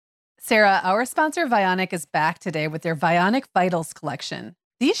Sarah, our sponsor Vionic is back today with their Vionic Vitals collection.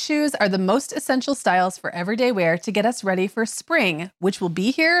 These shoes are the most essential styles for everyday wear to get us ready for spring, which will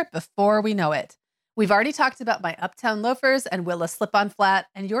be here before we know it. We've already talked about my Uptown loafers and Willa slip-on flat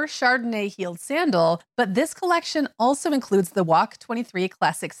and your Chardonnay heeled sandal, but this collection also includes the Walk 23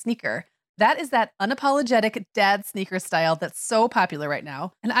 classic sneaker. That is that unapologetic dad sneaker style that's so popular right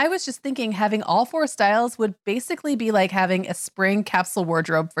now. And I was just thinking having all four styles would basically be like having a spring capsule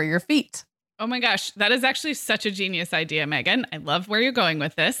wardrobe for your feet. Oh my gosh, that is actually such a genius idea, Megan. I love where you're going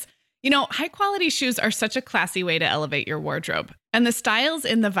with this. You know, high quality shoes are such a classy way to elevate your wardrobe. And the styles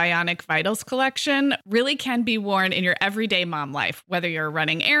in the Vionic Vitals collection really can be worn in your everyday mom life, whether you're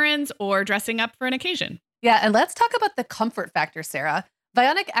running errands or dressing up for an occasion. Yeah, and let's talk about the comfort factor, Sarah.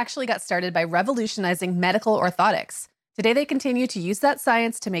 Vionic actually got started by revolutionizing medical orthotics. Today, they continue to use that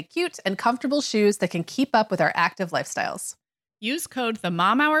science to make cute and comfortable shoes that can keep up with our active lifestyles. Use code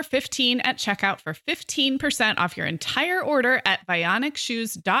TheMomHour15 at checkout for 15% off your entire order at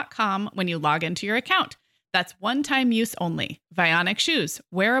VionicShoes.com when you log into your account. That's one-time use only. Vionic Shoes,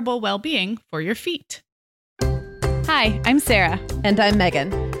 wearable well-being for your feet. Hi, I'm Sarah. And I'm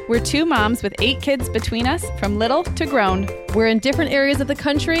Megan. We're two moms with 8 kids between us, from little to grown. We're in different areas of the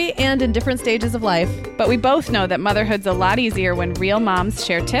country and in different stages of life. But we both know that motherhood's a lot easier when real moms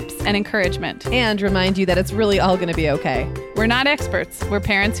share tips and encouragement. And remind you that it's really all going to be okay. We're not experts. We're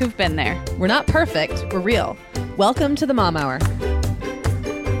parents who've been there. We're not perfect. We're real. Welcome to the Mom Hour.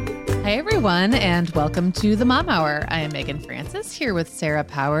 Hi, everyone, and welcome to the Mom Hour. I am Megan Francis here with Sarah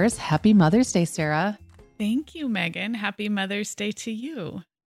Powers. Happy Mother's Day, Sarah. Thank you, Megan. Happy Mother's Day to you.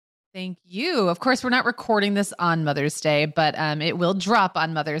 Thank you. Of course, we're not recording this on Mother's Day, but it will drop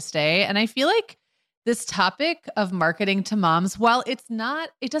on Mother's Day. And I feel like this topic of marketing to moms, while it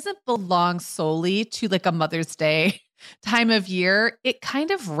doesn't belong solely to like a Mother's Day time of year, it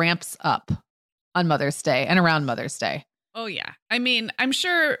kind of ramps up on Mother's Day and around Mother's Day. Oh, yeah. I mean, I'm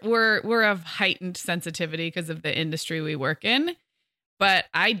sure we're of heightened sensitivity because of the industry we work in, but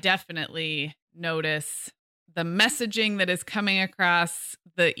I definitely notice the messaging that is coming across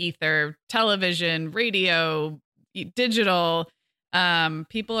the ether, television, radio, digital.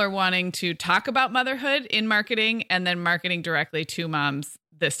 People are wanting to talk about motherhood in marketing and then marketing directly to moms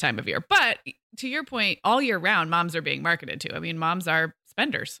this time of year. But to your point, all year round, moms are being marketed to. I mean, moms are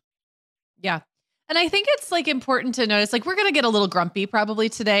spenders. Yeah. And I think it's like important to notice, like, we're going to get a little grumpy probably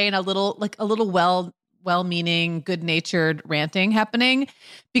today and a little well-meaning, good-natured ranting happening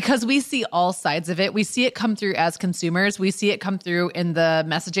because we see all sides of it. We see it come through as consumers. We see it come through in the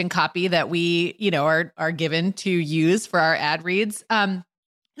messaging copy that we, are given to use for our ad reads. And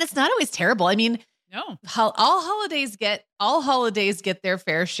it's not always terrible. I mean, no, all holidays get their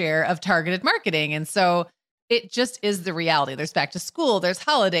fair share of targeted marketing. And so it just is the reality. There's back to school, there's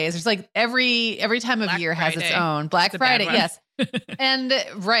holidays, there's like every time of Black year Friday has its own. Black Friday, yes. And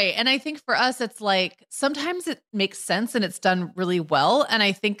right. And I think for us, it's like sometimes it makes sense and it's done really well. And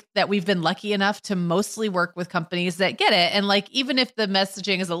I think that we've been lucky enough to mostly work with companies that get it. And like, even if the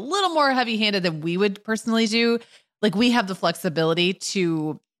messaging is a little more heavy handed than we would personally do, like we have the flexibility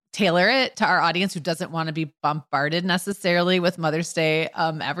to tailor it to our audience who doesn't want to be bombarded necessarily with Mother's Day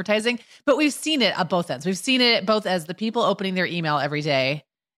advertising. But we've seen it at both ends. We've seen it both as the people opening their email every day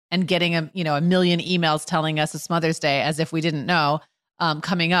and getting a million emails telling us it's Mother's Day as if we didn't know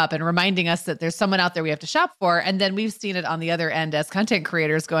coming up and reminding us that there's someone out there we have to shop for. And then we've seen it on the other end as content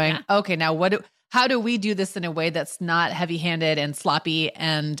creators going, okay, now how do we do this in a way that's not heavy-handed and sloppy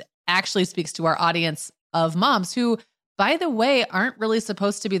and actually speaks to our audience of moms who, by the way, aren't really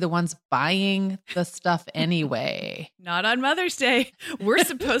supposed to be the ones buying the stuff anyway. Not on Mother's Day. We're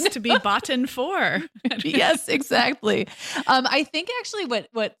supposed to be boughten for. Yes, exactly. I think actually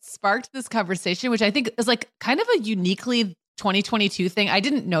what sparked this conversation, which I think is like kind of a uniquely 2022 thing. I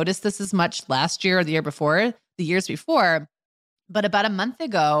didn't notice this as much last year or the years before, but about a month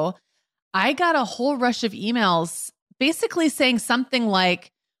ago, I got a whole rush of emails basically saying something like,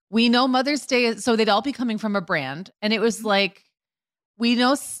 we know Mother's Day is, so they'd all be coming from a brand. And it was like, we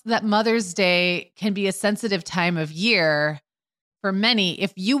know that Mother's Day can be a sensitive time of year for many.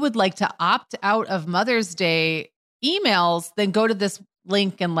 If you would like to opt out of Mother's Day emails, then go to this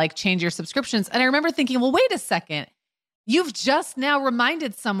link and like change your subscriptions. And I remember thinking, well, wait a second. You've just now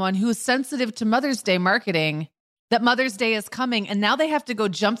reminded someone who's sensitive to Mother's Day marketing that Mother's Day is coming. And now they have to go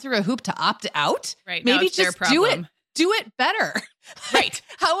jump through a hoop to opt out. Right. Maybe just do it. Do it better. Right.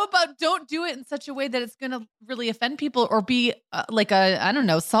 How about don't do it in such a way that it's going to really offend people or be like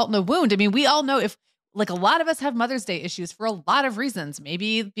salt in the wound. I mean, we all know if like a lot of us have Mother's Day issues for a lot of reasons,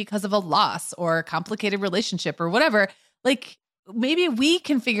 maybe because of a loss or a complicated relationship or whatever. Like maybe we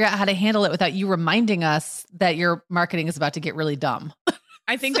can figure out how to handle it without you reminding us that your marketing is about to get really dumb.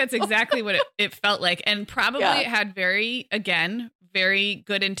 I think that's exactly what it felt like. And probably it had very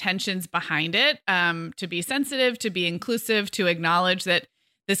good intentions behind it, to be sensitive, to be inclusive, to acknowledge that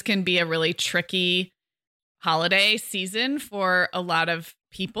this can be a really tricky holiday season for a lot of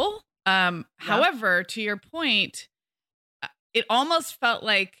people. However, to your point, it almost felt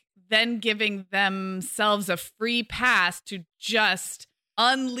like then giving themselves a free pass to just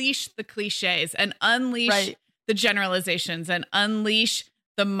unleash the cliches and unleash the generalizations and unleash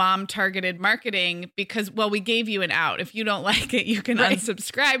the mom targeted marketing because, well, we gave you an out. If you don't like it, you can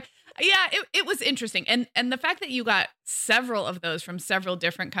unsubscribe. Yeah, it was interesting. And the fact that you got several of those from several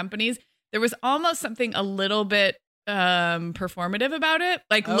different companies, there was almost something a little bit performative about it.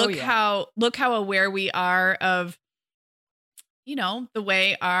 Like, look how aware we are of, the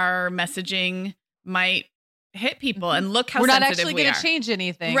way our messaging might hit people, and look how we're not sensitive actually going to change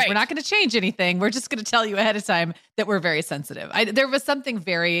anything. Right. We're not going to change anything. We're just going to tell you ahead of time that we're very sensitive. There was something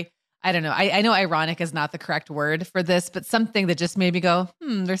very, I don't know. I know ironic is not the correct word for this, but something that just made me go,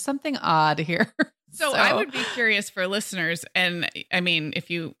 there's something odd here. So I would be curious for listeners. And I mean, if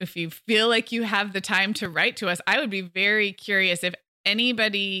you feel like you have the time to write to us, I would be very curious if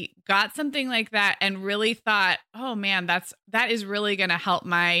anybody got something like that and really thought, oh man, that is really going to help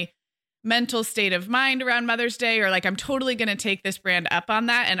my mental state of mind around Mother's Day, or like, I'm totally going to take this brand up on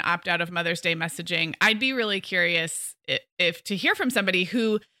that and opt out of Mother's Day messaging. I'd be really curious if to hear from somebody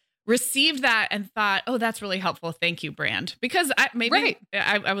who received that and thought, oh, that's really helpful. Thank you, brand. Because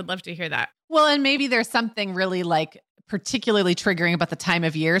I would love to hear that. Well, and maybe there's something really like particularly triggering about the time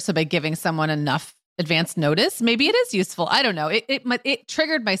of year. So by giving someone enough advance notice, maybe it is useful. I don't know. It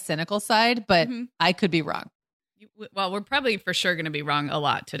triggered my cynical side, but I could be wrong. Well, we're probably for sure going to be wrong a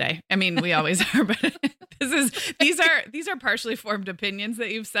lot today. I mean, we always are, but these are partially formed opinions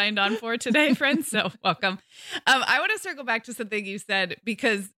that you've signed on for today, friends. So welcome. I want to circle back to something you said,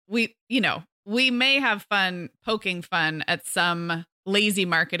 because we may have fun poking fun at some lazy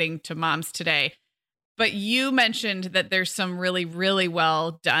marketing to moms today, but you mentioned that there's some really, really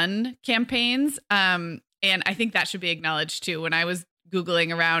well done campaigns. And I think that should be acknowledged too. When I was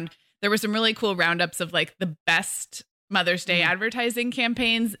Googling around, there were some really cool roundups of like the best Mother's Day advertising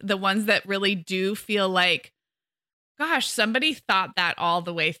campaigns, the ones that really do feel like, gosh, somebody thought that all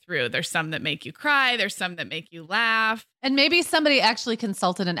the way through. There's some that make you cry. There's some that make you laugh. And maybe somebody actually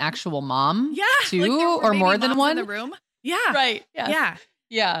consulted an actual mom too, like or more than one in the room. Yeah. Right. Yes.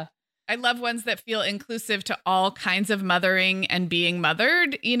 Yeah. I love ones that feel inclusive to all kinds of mothering and being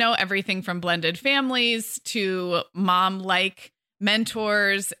mothered, everything from blended families to mom-like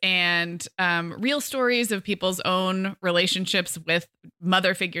mentors and real stories of people's own relationships with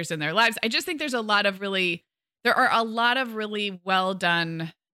mother figures in their lives. I just think there are a lot of really well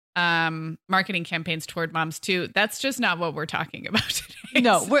done marketing campaigns toward moms too. That's just not what we're talking about today.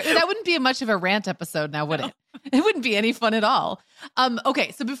 No, that wouldn't be much of a rant episode now, would it? It wouldn't be any fun at all.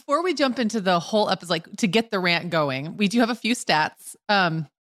 Okay, so before we jump into the whole episode, like to get the rant going, we do have a few stats.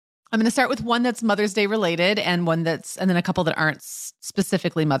 I'm going to start with one that's Mother's Day related and then a couple that aren't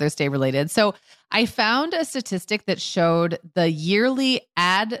specifically Mother's Day related. So I found a statistic that showed the yearly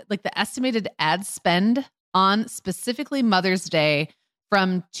the estimated ad spend on specifically Mother's Day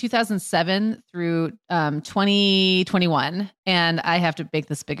from 2007 through 2021. And I have to make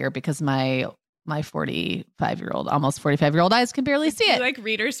this bigger because my 45-year-old, almost 45-year-old eyes can barely see it. Like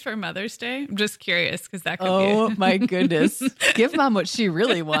readers for Mother's Day? I'm just curious because that could be. Oh my goodness. Give mom what she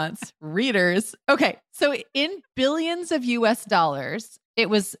really wants. Readers. Okay. So in billions of US dollars, it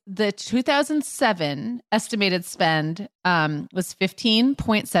was the 2007 estimated spend was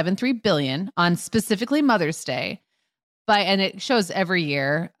 $15.73 billion on specifically Mother's Day. And it shows every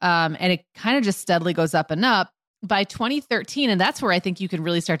year. And it kind of just steadily goes up and up. By 2013, and that's where I think you can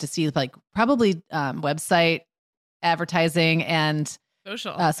really start to see like probably website advertising and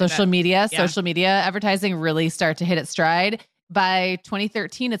social media advertising really start to hit its stride. By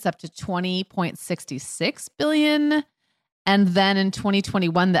 2013, it's up to 20.66 billion. And then in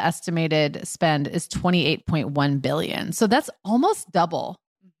 2021, the estimated spend is 28.1 billion. So that's almost double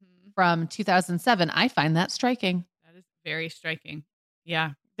from 2007. I find that striking. That is very striking.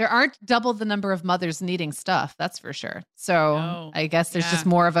 Yeah. There aren't double the number of mothers needing stuff. That's for sure. So I guess there's just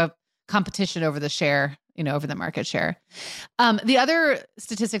more of a competition over the share, over the market share. The other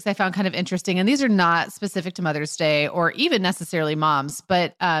statistics I found kind of interesting, and these are not specific to Mother's Day or even necessarily moms,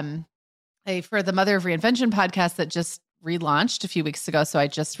 but for the Mother of Reinvention podcast that just relaunched a few weeks ago. So I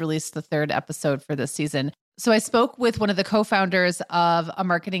just released the 3rd episode for this season. So I spoke with one of the co-founders of a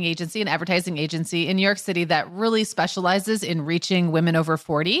marketing agency, an advertising agency in New York City that really specializes in reaching women over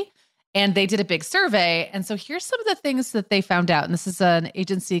 40. And they did a big survey. And so here's some of the things that they found out. And this is an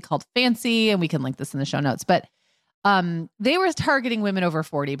agency called Fancy, and we can link this in the show notes. But they were targeting women over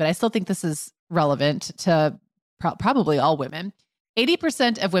 40, but I still think this is relevant to probably all women.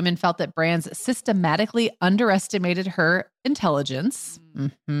 80% of women felt that brands systematically underestimated her intelligence.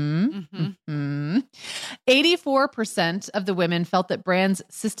 84% of the women felt that brands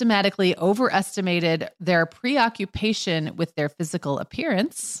systematically overestimated their preoccupation with their physical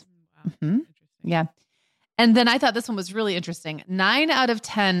appearance. Yeah. And then I thought this one was really interesting. 9 out of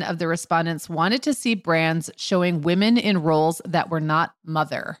 10 of the respondents wanted to see brands showing women in roles that were not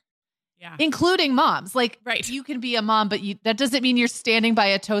mother. Yeah. Including moms. Like, right. You can be a mom, but that doesn't mean you're standing by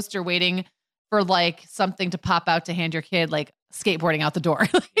a toaster waiting for like something to pop out to hand your kid, like skateboarding out the door.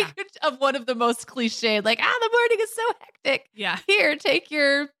 Of one of the most cliched, like, the morning is so hectic. Yeah. Here, take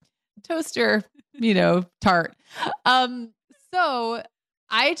your toaster, tart. So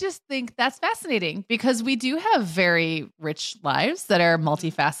I just think that's fascinating because we do have very rich lives that are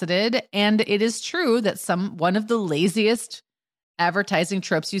multifaceted. And it is true that one of the laziest advertising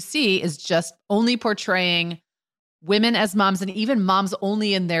tropes you see is just only portraying women as moms, and even moms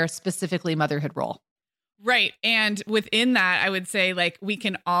only in their specifically motherhood role. Right. And within that, I would say like we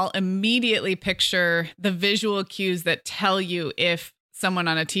can all immediately picture the visual cues that tell you if someone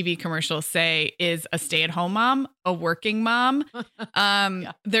on a TV commercial, say, is a stay-at-home mom, a working mom.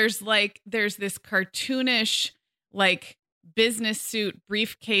 There's this cartoonish, like business suit,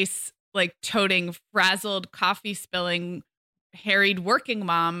 briefcase, like toting, frazzled, coffee spilling, harried working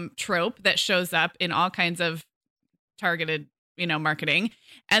mom trope that shows up in all kinds of targeted, marketing.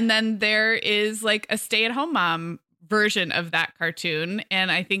 And then there is like a stay-at-home mom version of that cartoon. And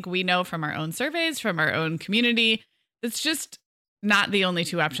I think we know from our own surveys, from our own community, it's just not the only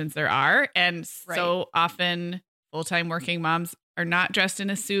two options there are. And so often full-time working moms are not dressed in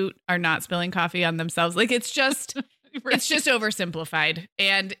a suit, are not spilling coffee on themselves. Like it's just It's just oversimplified,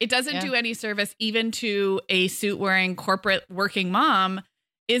 and it doesn't do any service even to a suit wearing corporate working mom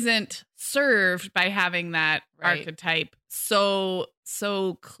isn't served by having that archetype so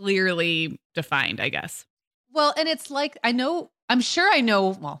clearly defined, I guess. Well, and it's like, I'm not sure I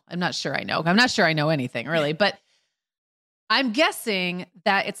know anything really, but I'm guessing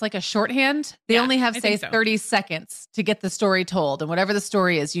that it's like a shorthand. They only have, say, 30 seconds to get the story told. And whatever the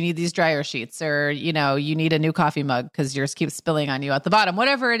story is, you need these dryer sheets, or, you need a new coffee mug because yours keeps spilling on you at the bottom,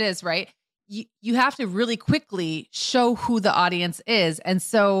 whatever it is, right? You have to really quickly show who the audience is. And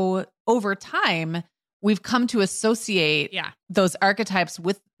so over time, we've come to associate those archetypes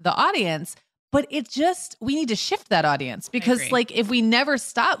with the audience. But we need to shift that audience because like, if we never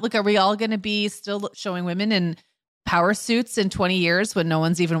stop, look, are we all going to be still showing women in power suits in 20 years when no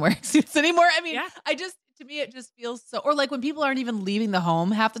one's even wearing suits anymore? I mean, to me, it just feels so, or like when people aren't even leaving the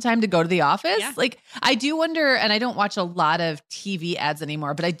home half the time to go to the office. Yeah. Like I do wonder, and I don't watch a lot of TV ads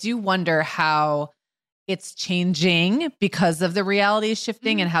anymore, but I do wonder how it's changing because of the reality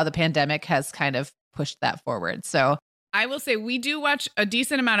shifting and how the pandemic has kind of pushed that forward. So I will say we do watch a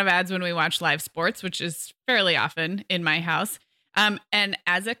decent amount of ads when we watch live sports, which is fairly often in my house. And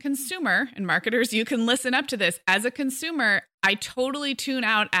as a consumer, and marketers, you can listen up to this. As a consumer, I totally tune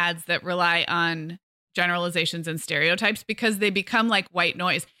out ads that rely on generalizations and stereotypes because they become like white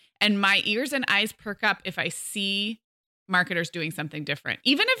noise. And my ears and eyes perk up if I see marketers doing something different.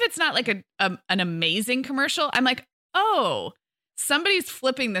 Even if it's not like an amazing commercial, I'm like, oh, somebody's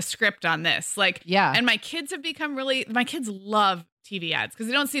flipping the script on this. Like, and my kids have become my kids love TV ads because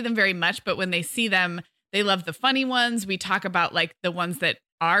they don't see them very much, but when they see them, they love the funny ones. We talk about like the ones that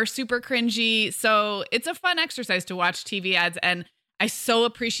are super cringy. So it's a fun exercise to watch TV ads. And I so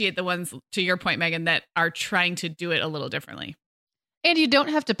appreciate the ones, to your point, Megan, that are trying to do it a little differently. And you don't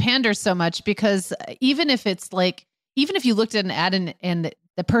have to pander so much because even if you looked at an ad and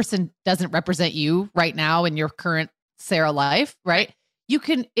the person doesn't represent you right now in your current Sarah life, right? You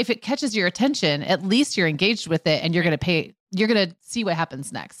can, if it catches your attention, at least you're engaged with it and you're going to see what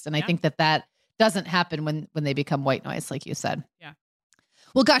happens next. And I think that doesn't happen when they become white noise, like you said. Yeah.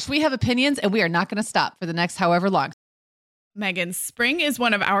 Well, gosh, we have opinions and we are not going to stop for the next however long. Megan, spring is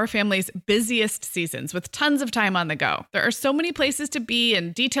one of our family's busiest seasons with tons of time on the go. There are so many places to be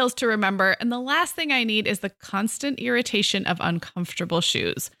and details to remember. And the last thing I need is the constant irritation of uncomfortable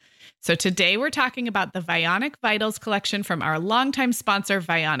shoes. So today we're talking about the Vionic Vitals collection from our longtime sponsor,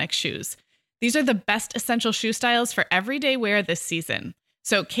 Vionic Shoes. These are the best essential shoe styles for everyday wear this season.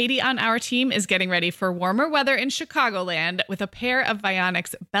 So Katie on our team is getting ready for warmer weather in Chicagoland with a pair of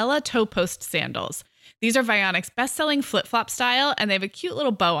Vionic's Bella Toe Post sandals. These are Vionic's best-selling flip-flop style, and they have a cute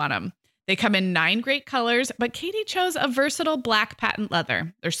little bow on them. They come in 9 great colors, but Katie chose a versatile black patent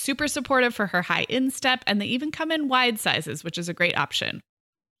leather. They're super supportive for her high instep, and they even come in wide sizes, which is a great option.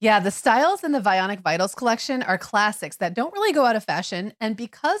 Yeah, the styles in the Vionic Vitals collection are classics that don't really go out of fashion. And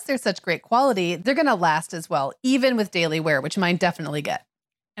because they're such great quality, they're going to last as well, even with daily wear, which mine definitely get.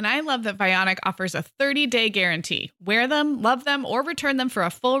 And I love that Vionic offers a 30-day guarantee. Wear them, love them, or return them for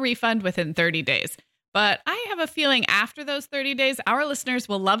a full refund within 30 days. But I have a feeling after those 30 days, our listeners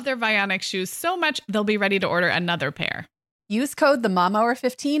will love their Vionic shoes so much they'll be ready to order another pair. Use code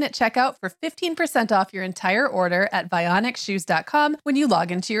TheMomHour15 at checkout for 15% off your entire order at VionicShoes.com when you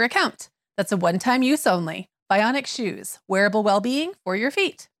log into your account. That's a one-time use only. Vionic Shoes, wearable well-being for your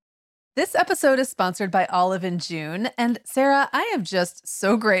feet. This episode is sponsored by Olive & June. And Sarah, I am just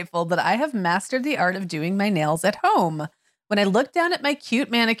so grateful that I have mastered the art of doing my nails at home. When I look down at my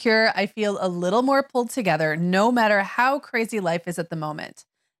cute manicure, I feel a little more pulled together, no matter how crazy life is at the moment.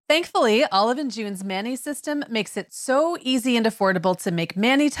 Thankfully, Olive & June's Mani system makes it so easy and affordable to make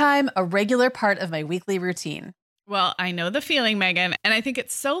Mani time a regular part of my weekly routine. Well, I know the feeling, Megan, and I think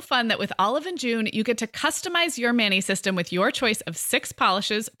it's so fun that with Olive & June, you get to customize your Mani system with your choice of 6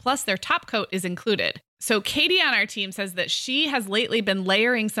 polishes, plus their top coat is included. So Katie on our team says that she has lately been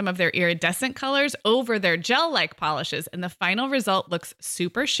layering some of their iridescent colors over their gel-like polishes, and the final result looks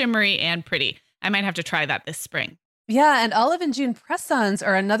super shimmery and pretty. I might have to try that this spring. Yeah, and Olive & June press-ons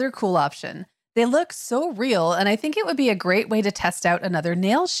are another cool option. They look so real, and I think it would be a great way to test out another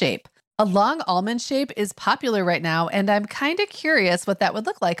nail shape. A long almond shape is popular right now, and I'm kind of curious what that would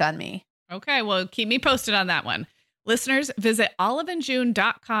look like on me. Okay, well, keep me posted on that one. Listeners, visit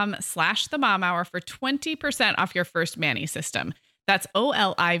oliveandjune.com/themomhour for 20% off your first Mani system. That's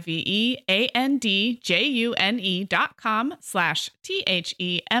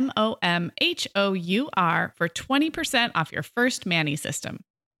oliveandjune.com/THEMOMHOUR for 20% off your first Mani system.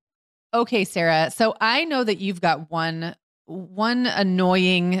 Okay, Sarah. So I know that you've got one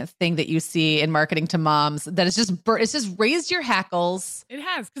annoying thing that you see in marketing to moms that is just it's just raised your hackles. It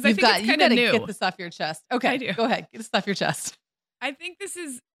has, because I think it's kind of new. Get this off your chest. Okay, go ahead. Get this off your chest. I think this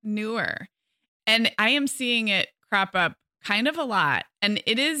is newer, and I am seeing it crop up kind of a lot. And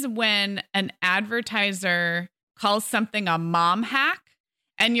it is when an advertiser calls something a mom hack,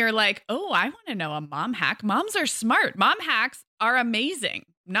 and you're like, oh, I want to know a mom hack. Moms are smart. Mom hacks are amazing.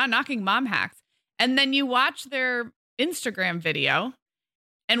 I'm not knocking mom hacks. And then you watch their Instagram video,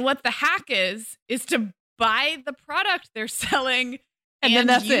 and what the hack is to buy the product they're selling and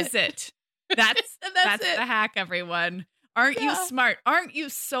then use it. That's the hack, everyone. Aren't you smart? Aren't you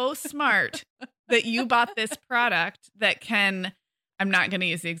so smart that you bought this product that can, I'm not going to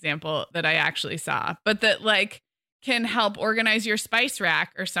use the example that I actually saw, but that like can help organize your spice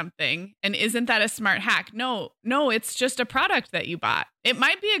rack or something. And isn't that a smart hack? No, it's just a product that you bought. It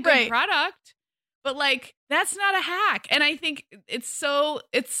might be a good product, but like, that's not a hack. And I think it's so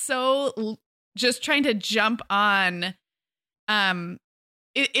just trying to jump on,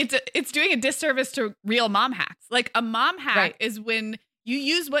 it's doing a disservice to real mom hacks. Like a mom hack is when you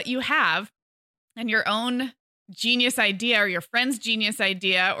use what you have and your own genius idea or your friend's genius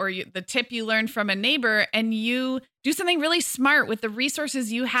idea or the tip you learned from a neighbor, and you do something really smart with the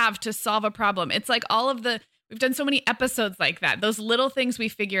resources you have to solve a problem. It's like we've done so many episodes like that. Those little things we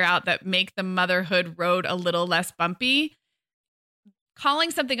figure out that make the motherhood road a little less bumpy.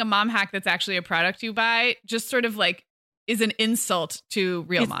 Calling something a mom hack that's actually a product you buy just sort of like is an insult to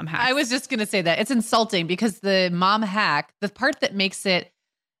real mom hacks. I was just going to say that. It's insulting because the mom hack, the part that makes it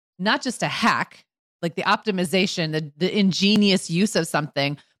not just a hack, like the optimization, the ingenious use of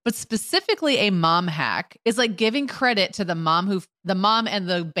something, but specifically a mom hack is like giving credit to the mom and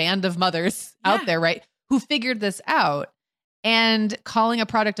the band of mothers out there, right? Who figured this out, and calling a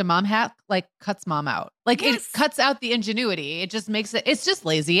product a mom hack like cuts mom out. Like it cuts out the ingenuity. It just makes it's just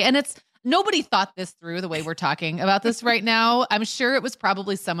lazy. And nobody thought this through the way we're talking about this right now. I'm sure it was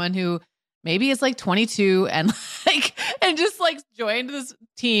probably someone who maybe is like 22 and just like joined this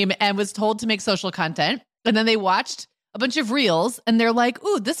team and was told to make social content. And then they watched a bunch of reels and they're like,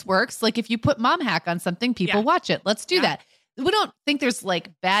 ooh, this works. Like if you put mom hack on something, people watch it. Let's do that. We don't think there's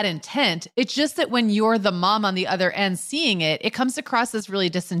like bad intent. It's just that when you're the mom on the other end seeing it, it comes across as really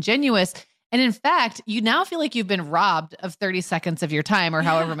disingenuous. And in fact, you now feel like you've been robbed of 30 seconds of your time or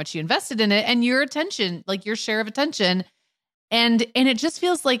however much you invested in it and your attention, like your share of attention. And it just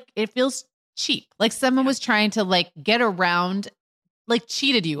feels like it feels cheap. Like someone was trying to like get around, like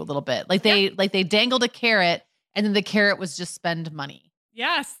cheated you a little bit. Like they dangled a carrot and then the carrot was just spend money.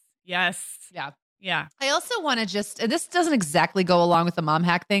 Yes. Yeah. Yeah. I also want to this doesn't exactly go along with the mom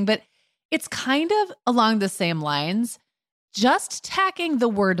hack thing, but it's kind of along the same lines, just tacking the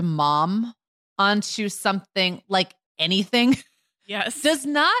word mom onto something like anything Yes. does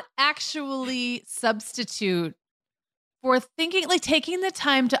not actually substitute for thinking, like taking the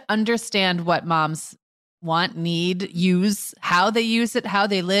time to understand what moms want, need, use, how they use it, how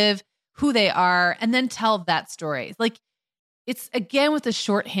they live, who they are, and then tell that story. Like it's again with a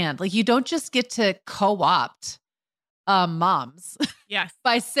shorthand. Like you don't just get to co-opt moms Yes.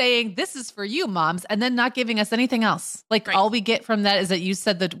 by saying this is for you moms and then not giving us anything else. Like Right. all we get from that is that you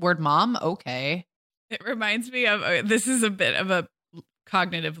said the word mom. Okay. It reminds me of this is a bit of a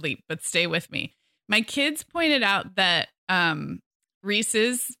cognitive leap, but stay with me. My kids pointed out that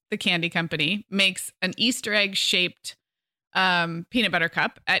Reese's, the candy company, makes an Easter egg shaped peanut butter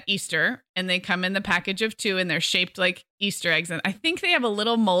cup at Easter, and they come in the package of 2 and they're shaped like Easter eggs. And I think they have a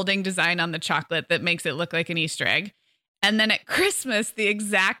little molding design on the chocolate that makes it look like an Easter egg. And then at Christmas, the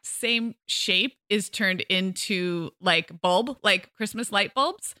exact same shape is turned into like bulb, like Christmas light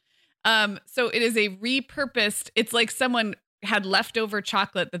bulbs. So it is a repurposed, it's like someone had leftover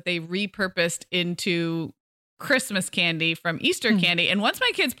chocolate that they repurposed into Christmas candy from Easter candy. And once my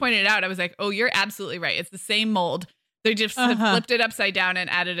kids pointed it out, I was like, oh, you're absolutely right. It's the same mold. They just flipped it upside down and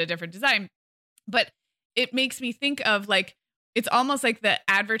added a different design. But it makes me think of like, it's almost like the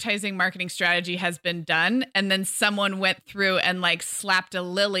advertising marketing strategy has been done. And then someone went through and like slapped a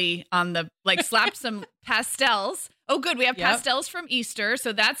lily on the, like slapped some pastels. Oh, good. We have pastels from Easter.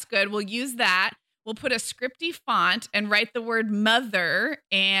 So that's good. We'll use that. We'll put a scripty font and write the word mother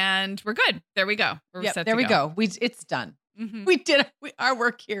and we're good. There we go. We're set there to we go. It's done. We did. Our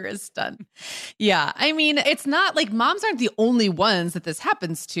work here is done. Yeah. I mean, it's not like moms aren't the only ones that this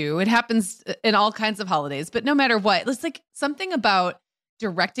happens to. It happens in all kinds of holidays, but no matter what, it's like something about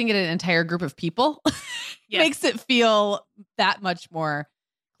directing it at an entire group of people makes it feel that much more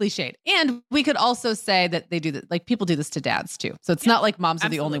cliched. And we could also say that they do that. Like people do this to dads too. So it's not like moms are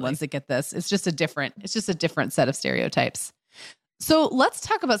the only ones that get this. It's just a different set of stereotypes. So let's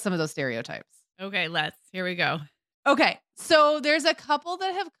talk about some of those stereotypes. Okay, here we go. Okay. So there's a couple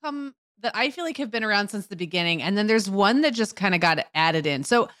that have come that I feel like have been around since the beginning. And then there's one that just kind of got added in.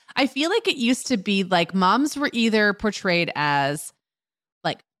 So I feel like it used to be like moms were either portrayed as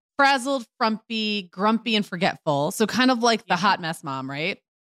like frazzled, frumpy, grumpy, and forgetful. So kind of like the hot mess mom, right?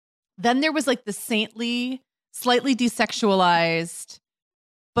 Then there was like the saintly, slightly desexualized,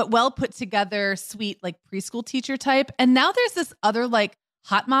 but well put together, sweet, like preschool teacher type. And now there's this other like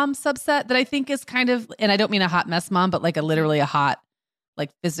hot mom subset that I think is kind of, and I don't mean a hot mess mom, but like literally a hot,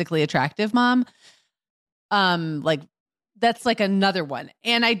 like physically attractive mom. Like that's like another one.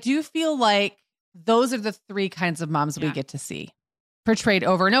 And I do feel like those are the 3 kinds of moms we get to see portrayed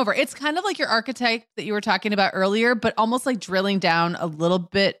over and over. It's kind of like your archetype that you were talking about earlier, but almost like drilling down a little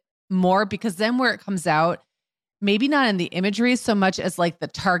bit more, because then where it comes out, maybe not in the imagery so much as like the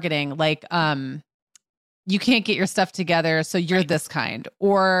targeting, like, you can't get your stuff together, so you're this kind,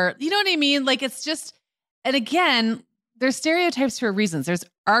 or you know what I mean? Like it's just, and again, there's stereotypes for reasons. There's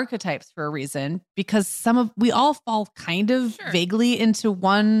archetypes for a reason, because we all fall kind of vaguely into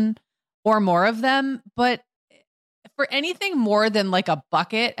one or more of them. But for anything more than like a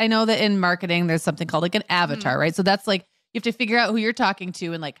bucket, I know that in marketing, there's something called like an avatar, right? So that's like, you have to figure out who you're talking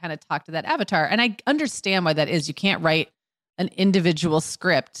to and like kind of talk to that avatar. And I understand why that is. You can't write an individual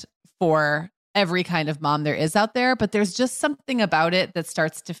script for every kind of mom there is out there, but there's just something about it that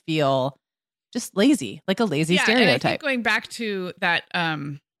starts to feel just lazy, like a lazy stereotype. And I think going back to that,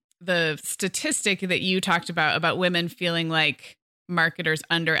 the statistic that you talked about women feeling like marketers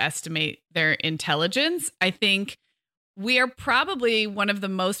underestimate their intelligence, I think we are probably one of the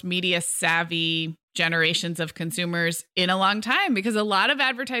most media savvy generations of consumers in a long time, because a lot of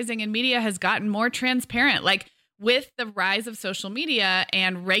advertising and media has gotten more transparent. Like with the rise of social media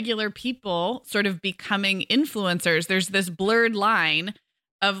and regular people sort of becoming influencers, there's this blurred line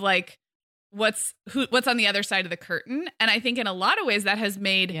of like what's on the other side of the curtain. And I think in a lot of ways that has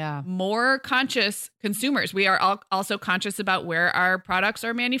made more conscious consumers. We are also conscious about where our products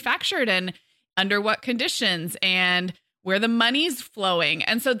are manufactured and under what conditions and where the money's flowing.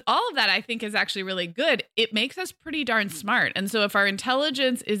 And so all of that I think is actually really good. It makes us pretty darn smart. And so if our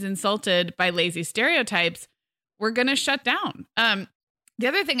intelligence is insulted by lazy stereotypes, we're going to shut down. The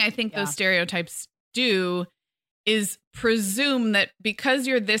other thing I think those stereotypes do is presume that because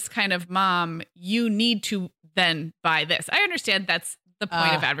you're this kind of mom, you need to then buy this. I understand that's the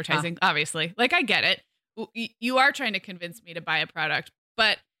point of advertising, obviously. Like, I get it. You are trying to convince me to buy a product,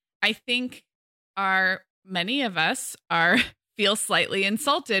 but I think many of us feel slightly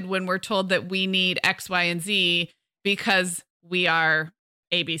insulted when we're told that we need X, Y, and Z because we are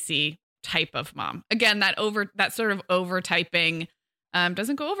ABC type of mom. Again, that sort of over typing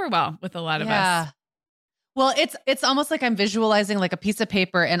doesn't go over well with a lot of us. Well, it's almost like I'm visualizing like a piece of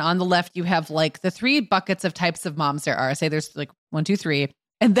paper, and on the left you have like the 3 buckets of types of moms there are. Say there's like 1, 2, 3,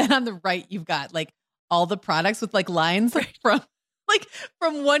 and then on the right you've got like all the products with like lines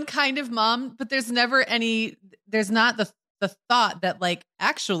from one kind of mom, but there's not the thought that like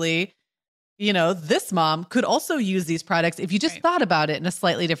actually, you know, this mom could also use these products if you just thought about it in a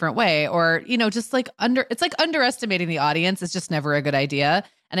slightly different way, or, you know, just like it's like underestimating the audience is just never a good idea.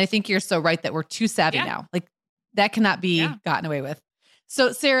 And I think you're so right that we're too savvy now. Like that cannot be gotten away with.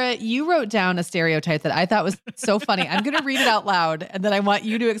 So Sarah, you wrote down a stereotype that I thought was so funny. I'm going to read it out loud, and then I want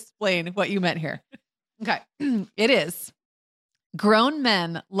you to explain what you meant here. Okay. It is: grown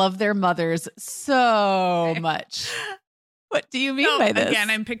men love their mothers so much. What do you mean by this? Again,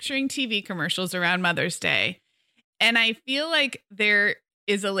 I'm picturing TV commercials around Mother's Day. And I feel like there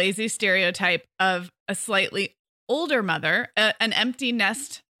is a lazy stereotype of a slightly older mother, an empty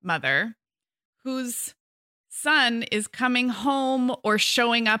nest mother, whose son is coming home or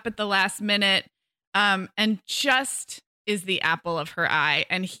showing up at the last minute and just is the apple of her eye.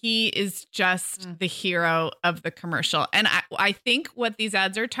 And he is just the hero of the commercial. And I think what these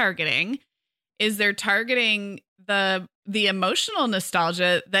ads are targeting is they're targeting the emotional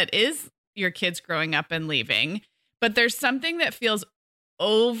nostalgia that is your kids growing up and leaving. But there's something that feels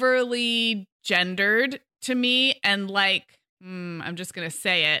overly gendered to me. And like, I'm just going to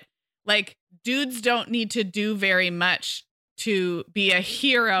say it, like dudes don't need to do very much to be a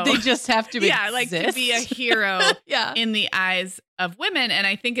hero. They just have to exist. Like to be a hero in the eyes of women. And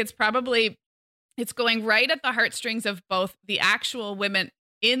I think it's going right at the heartstrings of both the actual women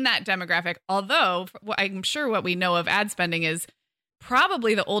in that demographic. Although I'm sure what we know of ad spending is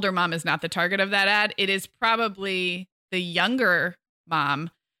probably the older mom is not the target of that ad. It is probably the younger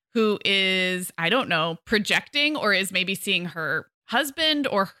mom who is, I don't know, projecting or is maybe seeing her husband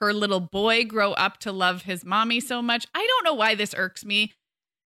or her little boy grow up to love his mommy so much. I don't know why this irks me.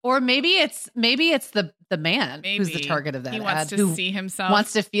 Or maybe it's the man who's the target of that ad. He wants to see himself.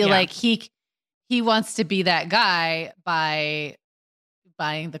 Wants to feel like he wants to be that guy by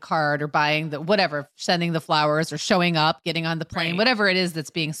buying the card or buying the whatever, sending the flowers or showing up, getting on the plane, whatever it is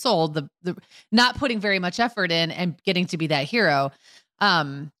that's being sold, the not putting very much effort in and getting to be that hero.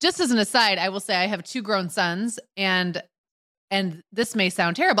 Just as an aside, I will say I have 2 grown sons, and this may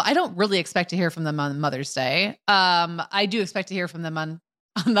sound terrible. I don't really expect to hear from them on Mother's Day. I do expect to hear from them on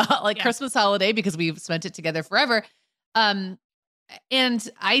the Christmas holiday because we've spent it together forever. And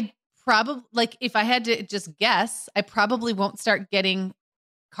I probably, like, if I had to just guess, I probably won't start getting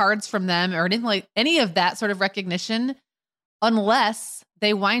cards from them or anything like any of that sort of recognition unless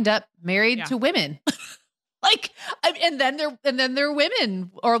they wind up married to women. And then they're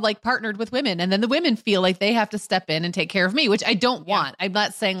women or like partnered with women. And then the women feel like they have to step in and take care of me, which I don't want. I'm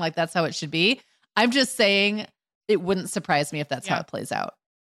not saying like that's how it should be. I'm just saying it wouldn't surprise me if that's how it plays out,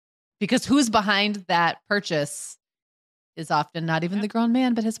 because who's behind that purchase is often not even the grown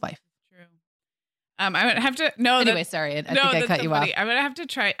man, but his wife. True. I would have to Anyway, sorry. I think I cut you off. I'm going to have to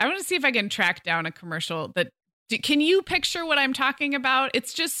try. I want to see if I can track down a commercial that can you picture what I'm talking about?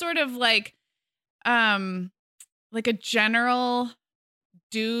 It's just sort of like a general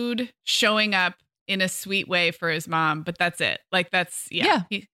dude showing up in a sweet way for his mom, but that's it. Like that's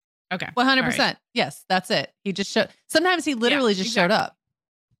okay. 100%. Right. Yes, that's it. He just showed. Sometimes he literally just showed up.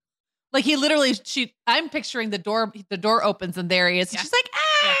 Like he literally, I'm picturing the door opens and there he is. She's like,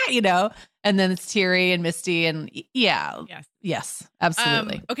 you know, and then it's teary and misty and yes,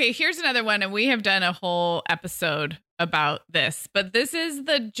 absolutely. Okay. Here's another one. And we have done a whole episode about this, but this is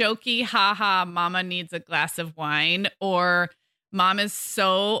the jokey, haha, mama needs a glass of wine, or mom is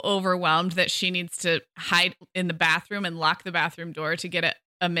so overwhelmed that she needs to hide in the bathroom and lock the bathroom door to get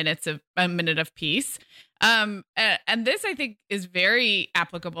a minute of peace. And this, I think, is very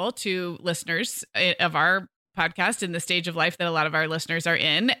applicable to listeners of our podcast in the stage of life that a lot of our listeners are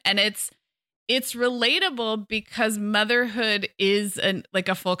in. And it's relatable because motherhood is like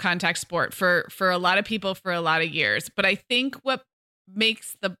a full contact sport for a lot of people for a lot of years. But I think what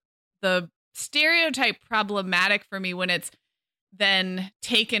makes the stereotype problematic for me when it's then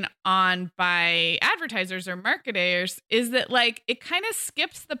taken on by advertisers or marketers is that like it kind of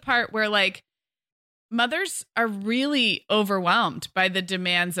skips the part where like mothers are really overwhelmed by the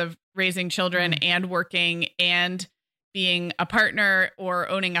demands of raising children and working and being a partner or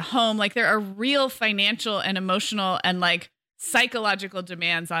owning a home. Like there are real financial and emotional and like psychological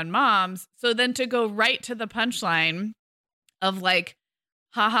demands on moms. So then to go right to the punchline of like,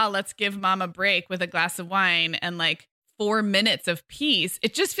 haha, let's give mom a break with a glass of wine and like 4 minutes of peace,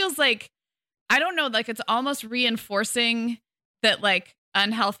 it just feels like, I don't know, like it's almost reinforcing that like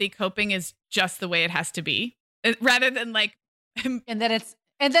unhealthy coping is just the way it has to be, rather than like, and that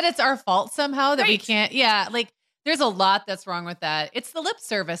it's our fault somehow that we can't. Yeah. Like there's a lot that's wrong with that. It's the lip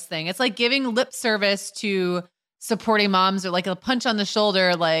service thing. It's like giving lip service to supporting moms, or like a punch on the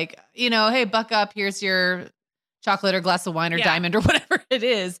shoulder, like, hey, buck up, here's your chocolate or glass of wine or diamond or whatever it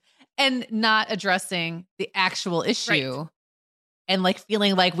is, and not addressing the actual issue, and like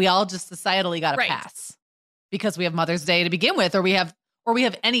feeling like we all just societally got a pass because we have Mother's Day to begin with, or we have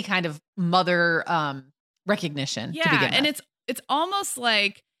any kind of mother recognition to begin with. And it's almost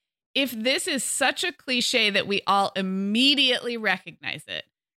like, if this is such a cliche that we all immediately recognize it,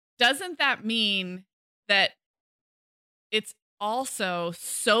 doesn't that mean that it's also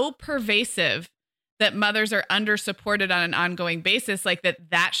so pervasive that mothers are under-supported on an ongoing basis, like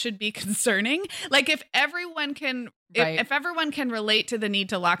that should be concerning? Like if everyone can, if everyone can relate to the need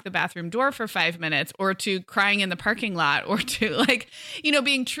to lock the bathroom door for 5 minutes, or to crying in the parking lot, or to like,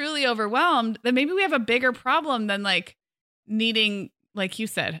 being truly overwhelmed, then maybe we have a bigger problem than like needing, like you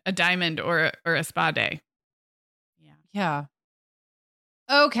said, a diamond or a spa day. Yeah.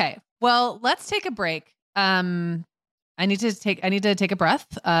 Okay. Well, let's take a break. I need to take a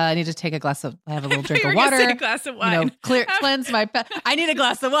breath. I need to take I have a little drink of water. A glass of wine. Cleanse my, I need a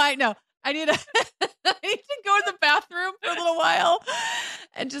glass of wine. No, I need to go to the bathroom for a little while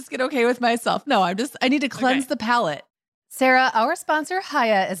and just get okay with myself. No, I need to cleanse the palate. Sarah, our sponsor,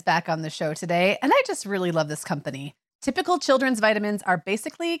 Hiya, is back on the show today, and I just really love this company. Typical children's vitamins are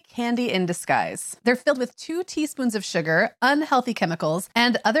basically candy in disguise. They're filled with 2 teaspoons of sugar, unhealthy chemicals,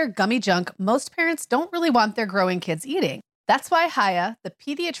 and other gummy junk most parents don't really want their growing kids eating. That's why Hiya, the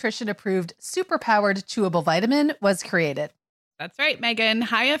pediatrician-approved super-powered chewable vitamin, was created. That's right, Megan.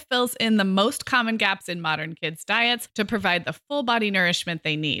 Hiya fills in the most common gaps in modern kids' diets to provide the full body nourishment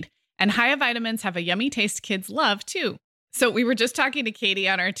they need. And Hiya vitamins have a yummy taste kids love, too. So we were just talking to Katie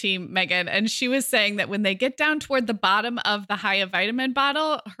on our team, Megan, and she was saying that when they get down toward the bottom of the Hiya vitamin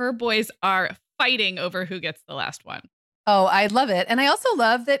bottle, her boys are fighting over who gets the last one. Oh, I love it. And I also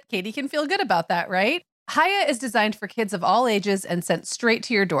love that Katie can feel good about that, right? Hiya is designed for kids of all ages and sent straight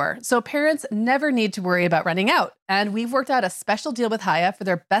to your door, so parents never need to worry about running out. And we've worked out a special deal with Hiya for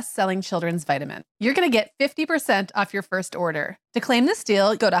their best-selling children's vitamin. You're going to get 50% off your first order. To claim this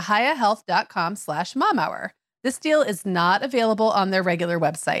deal, go to hiyahealth.com/momhour. This deal is not available on their regular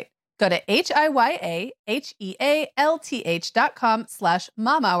website. Go to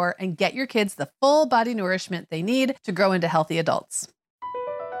hiyahealth.com/momhour and get your kids the full body nourishment they need to grow into healthy adults.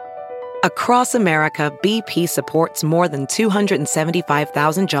 Across America, BP supports more than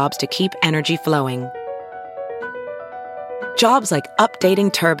 275,000 jobs to keep energy flowing. Jobs like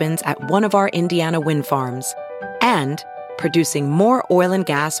updating turbines at one of our Indiana wind farms and producing more oil and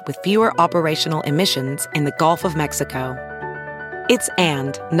gas with fewer operational emissions in the Gulf of Mexico. It's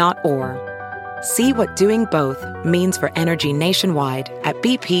and, not or. See what doing both means for energy nationwide at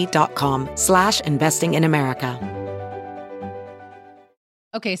bp.com/investing in America.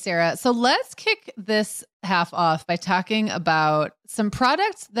 Okay, Sarah. So let's kick this half off by talking about some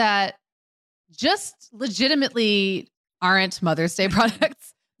products that just legitimately aren't Mother's Day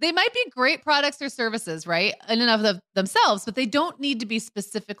products. They might be great products or services, right, in and of themselves, but they don't need to be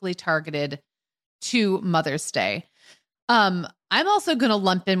specifically targeted to Mother's Day. I'm also going to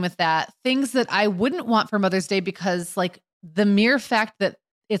lump in with that things that I wouldn't want for Mother's Day, because like the mere fact that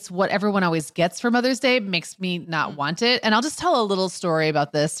it's what everyone always gets for Mother's Day makes me not want it. And I'll just tell a little story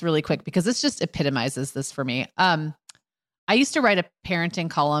about this really quick, because this just epitomizes this for me. I used to write a parenting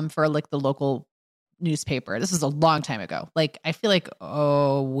column for like the local newspaper. This was a long time ago. Like, I feel like,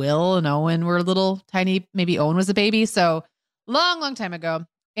 Will and Owen were little tiny, maybe Owen was a baby. So long time ago.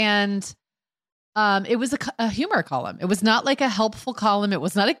 And it was a humor column. It was not like a helpful column. It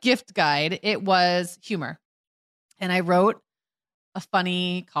was not a gift guide. It was humor. And I wrote a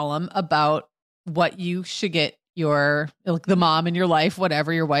funny column about what you should get the mom in your life,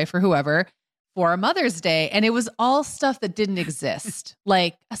 whatever, your wife or whoever, for Mother's Day. And it was all stuff that didn't exist,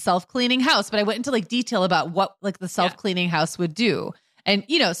 like a self-cleaning house. But I went into like detail about what like the self-cleaning house would do. And,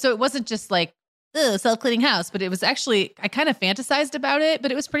 so it wasn't just like, self-cleaning house, but it was actually, I kind of fantasized about it, but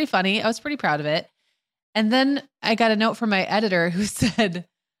it was pretty funny. I was pretty proud of it. And then I got a note from my editor who said,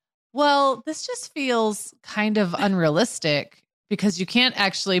 well, this just feels kind of unrealistic because you can't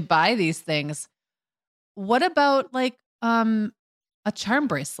actually buy these things. What about like a charm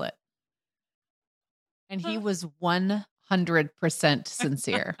bracelet? And he was 100%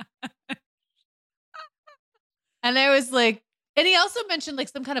 sincere. And I was like, And he also mentioned like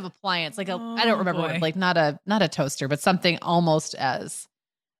some kind of appliance, like I don't remember what, like not a toaster, but something almost as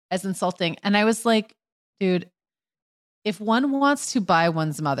insulting. And I was like, dude, if one wants to buy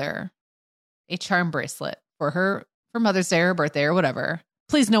one's mother a charm bracelet for Mother's Day or birthday or whatever,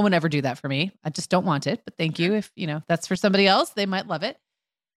 please no one ever do that for me. I just don't want it, but thank you. If that's for somebody else, they might love it.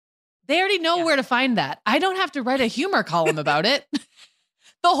 They already know where to find that. I don't have to write a humor column about it.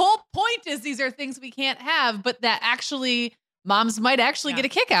 The whole point is these are things we can't have, but that actually moms might actually get a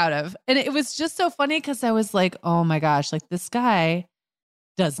kick out of. And it was just so funny because I was like, oh my gosh, like this guy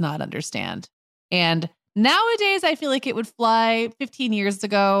does not understand. And nowadays I feel like it would fly. 15 years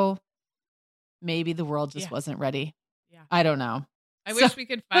ago, maybe the world just wasn't ready. Yeah. I don't know. I wish we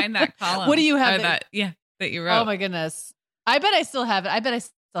could find that column. What do you have? That you wrote. Oh my goodness. I bet I still have it. I bet I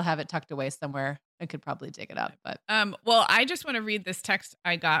still have it tucked away somewhere. I could probably dig it up, but well, I just want to read this text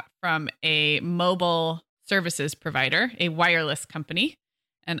I got from a mobile services provider, a wireless company,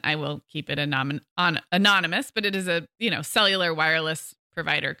 and I will keep it anonymous, but it is a cellular wireless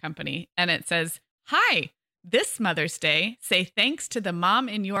provider company, and it says, "Hi, this Mother's Day, say thanks to the mom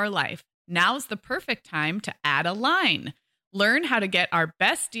in your life. Now's the perfect time to add a line. Learn how to get our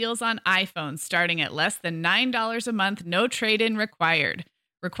best deals on iPhones starting at less than $9 a month, no trade-in required.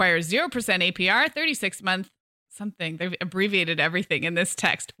 Requires 0% APR, 36-month something." They've abbreviated everything in this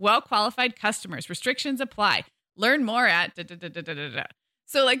text. Well-qualified customers. Restrictions apply. Learn more at da-da-da-da-da-da.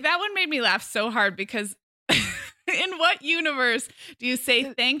 So like that one made me laugh so hard because in what universe do you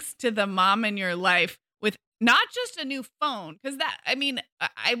say thanks to the mom in your life with not just a new phone? Because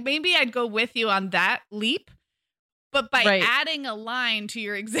maybe I'd go with you on that leap, but by adding a line to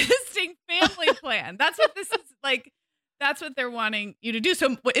your existing family plan. That's what this is like. That's what they're wanting you to do.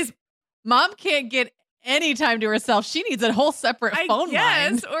 So mom can't get any time to herself. She needs a whole separate phone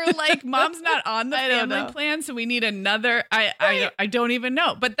line. Or like mom's not on the family plan, so we need another. I don't even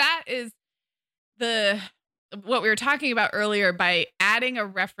know. But that is what we were talking about earlier by adding a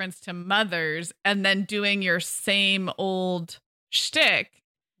reference to mothers and then doing your same old shtick.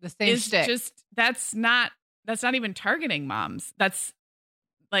 The same shtick. That's not even targeting moms. That's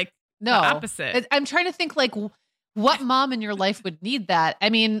like the opposite. I'm trying to think like what mom in your life would need that? I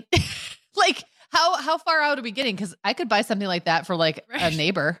mean, like how far out are we getting? Because I could buy something like that for like a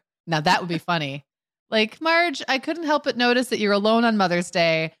neighbor. Now that would be funny. Like, Marge, I couldn't help but notice that you're alone on Mother's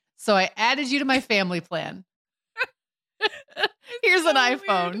Day, so I added you to my family plan. Here's an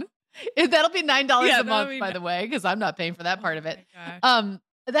iPhone. That'll be $9 a month, by the way, because I'm not paying for that part of it.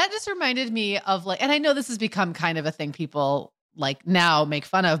 That just reminded me of like, and I know this has become kind of a thing people like now make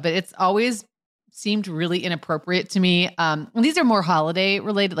fun of, but it's always seemed really inappropriate to me. These are more holiday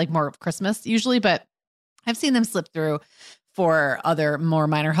related, like more Christmas usually, but I've seen them slip through for other more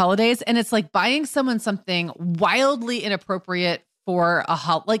minor holidays. And it's like buying someone something wildly inappropriate for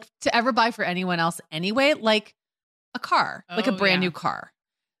like to ever buy for anyone else anyway, like a car, like a brand new car.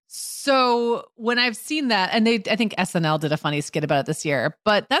 So when I've seen that, and I think SNL did a funny skit about it this year,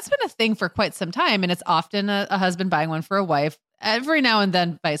 but that's been a thing for quite some time. And it's often a husband buying one for a wife, every now and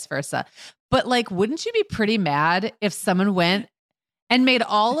then vice versa. But like, wouldn't you be pretty mad if someone went and made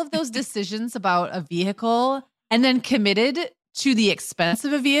all of those decisions about a vehicle and then committed to the expense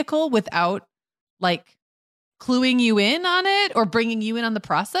of a vehicle without like cluing you in on it or bringing you in on the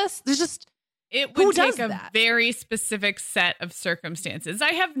process? It would take a very specific set of circumstances.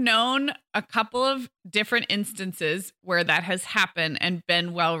 I have known a couple of different instances where that has happened and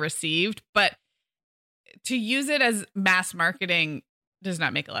been well received, but to use it as mass marketing does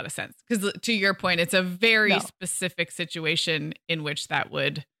not make a lot of sense. Because to your point, it's a very specific situation in which that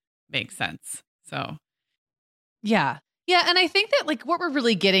would make sense. So, yeah. Yeah. And I think that like what we're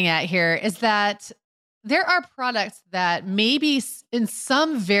really getting at here is that there are products that maybe in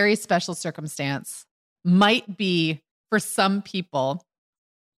some very special circumstance might be for some people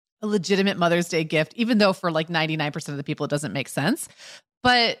a legitimate Mother's Day gift, even though for like 99% of the people, it doesn't make sense.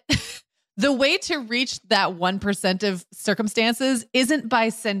 But the way to reach that 1% of circumstances isn't by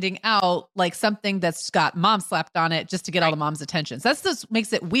sending out like something that's got mom slapped on it just to get all the mom's attention. So that's just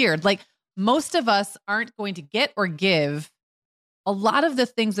makes it weird. Like most of us aren't going to get or give a lot of the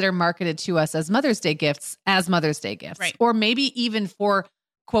things that are marketed to us as Mother's Day gifts as Mother's Day gifts, or maybe even for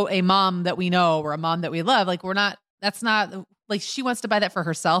quote, a mom that we know or a mom that we love. Like that's not like she wants to buy that for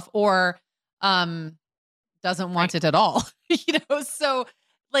herself or, doesn't want it at all, So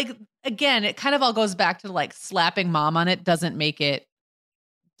like, again, it kind of all goes back to like slapping mom on it doesn't make it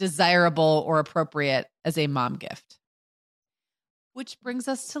desirable or appropriate as a mom gift. Which brings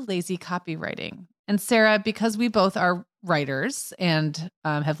us to lazy copywriting. And Sarah, because we both are writers and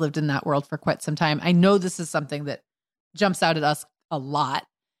have lived in that world for quite some time, I know this is something that jumps out at us a lot.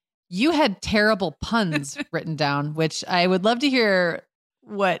 You had terrible puns written down, which I would love to hear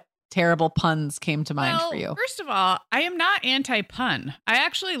what terrible puns came to mind for you. First of all, I am not anti-pun. I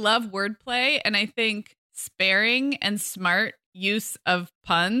actually love wordplay, and I think sparing and smart use of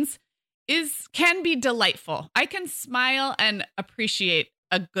puns can be delightful. I can smile and appreciate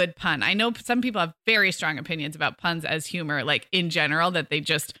a good pun. I know some people have very strong opinions about puns as humor, like in general, that they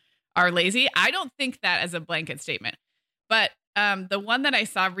just are lazy. I don't think that as a blanket statement. But the one that I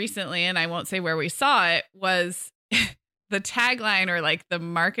saw recently, and I won't say where we saw it, was the tagline or like the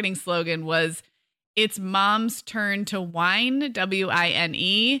marketing slogan was, "It's mom's turn to wine,"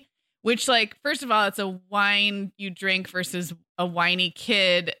 WINE, which, like, first of all, it's a wine you drink versus a whiny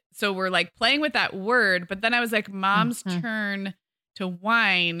kid. So we're like playing with that word. But then I was like, mom's turn to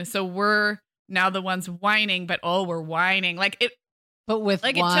wine. So we're now the ones whining, but we're whining. Like it, but with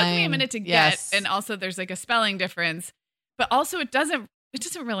like wine, it took me a minute to get. And also there's like a spelling difference, but also it doesn't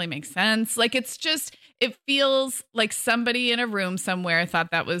really make sense. Like it feels like somebody in a room somewhere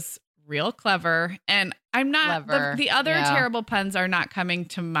thought that was real clever. And I'm not, the other terrible puns are not coming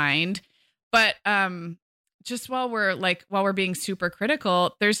to mind, but just while we're being super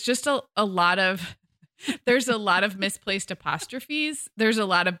critical, there's just a lot of misplaced apostrophes. There's a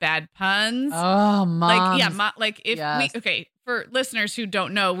lot of bad puns. Oh, Mom. For listeners who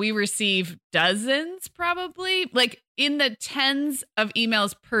don't know, we receive dozens, probably like in the tens of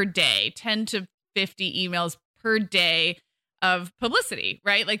emails per day, 10 to 50 emails per day of publicity,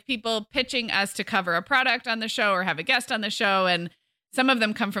 right? Like people pitching us to cover a product on the show or have a guest on the show. And some of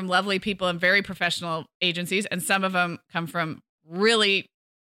them come from lovely people and very professional agencies. And some of them come from really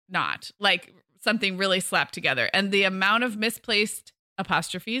not, like something really slapped together. And the amount of misplaced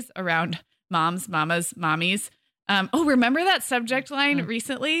apostrophes around moms, mamas, mommies. Remember that subject line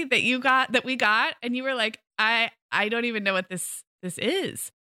recently that we got? And you were like, I don't even know what this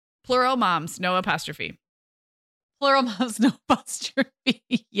is. Plural moms, no apostrophe. Plural moms, no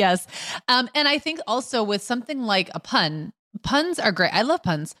apostrophe. Yes. And I think also with something like a pun, puns are great. I love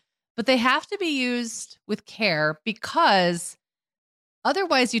puns, but they have to be used with care, because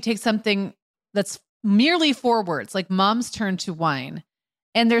otherwise you take something that's merely 4 words, like mom's turn to wine,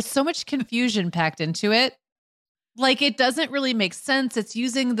 and there's so much confusion packed into it. Like it doesn't really make sense. It's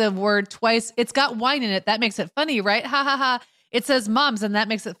using the word twice. It's got wine in it. That makes it funny, right? Ha ha ha. It says moms, and that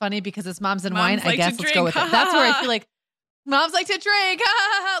makes it funny because it's moms and wine. I guess let's go with it. That's where I feel like moms like to drink. Ha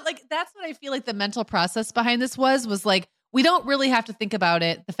ha ha. Like that's what I feel like the mental process behind this was like, we don't really have to think about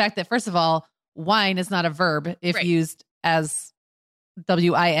it. The fact that, first of all, wine is not a verb if used as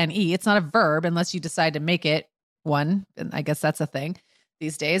WINE. It's not a verb unless you decide to make it one. And I guess that's a thing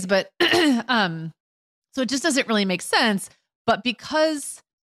these days. But so it just doesn't really make sense. But because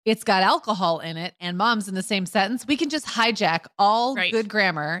it's got alcohol in it and mom's in the same sentence, we can just hijack all good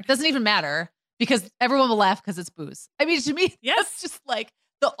grammar. It doesn't even matter because everyone will laugh because it's booze. I mean, to me, that's just like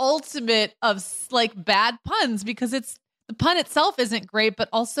the ultimate of like bad puns, because the pun itself isn't great, but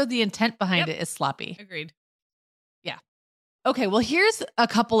also the intent behind it is sloppy. Agreed. Yeah. Okay. Well, here's a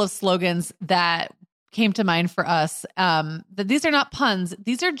couple of slogans that came to mind for us. That these are not puns.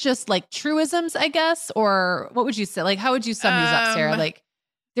 These are just like truisms, I guess. Or what would you say? Like, how would you sum these up, Sarah? Like,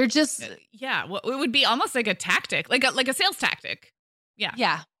 they're just well, it would be almost like a tactic, like a sales tactic.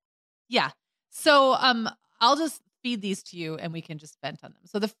 Yeah. So I'll just feed these to you and we can just vent on them.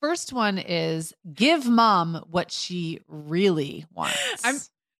 So the first one is give mom what she really wants.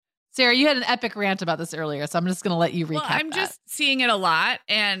 Sarah, you had an epic rant about this earlier, so I'm just going to let you recap that. I'm just seeing it a lot,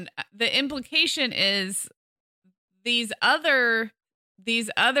 and the implication is these other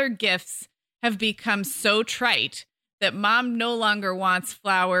gifts have become so trite that mom no longer wants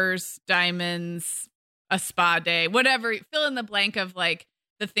flowers, diamonds, a spa day, whatever, fill in the blank of like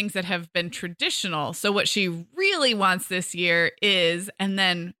the things that have been traditional. So what she really wants this year is, and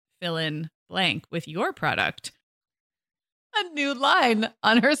then fill in blank with your product. A new line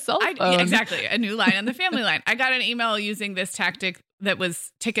on her cell phone. Exactly. A new line on the family line. I got an email using this tactic that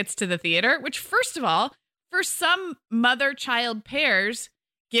was tickets to the theater, which, first of all, for some mother-child pairs,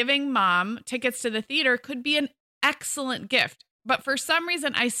 giving mom tickets to the theater could be an excellent gift. But for some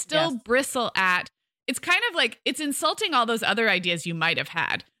reason, I still bristle at, it's kind of like, it's insulting all those other ideas you might have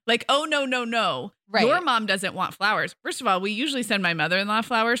had. Like, oh, no. Right. Your mom doesn't want flowers. First of all, we usually send my mother-in-law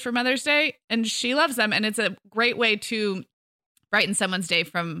flowers for Mother's Day, and she loves them. And it's a great way to brighten someone's day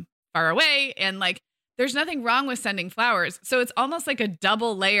from far away. And like, there's nothing wrong with sending flowers. So it's almost like a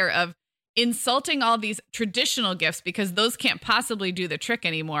double layer of insulting all these traditional gifts because those can't possibly do the trick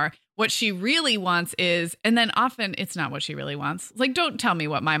anymore, what she really wants is, and then often it's not what she really wants. Like, don't tell me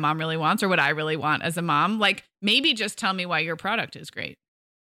what my mom really wants or what I really want as a mom. Like, maybe just tell me why your product is great.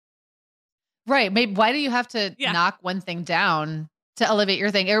 Right. Maybe why do you have to knock one thing down to elevate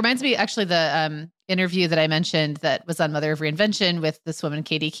your thing? It reminds me actually the interview that I mentioned that was on Mother of Reinvention with this woman,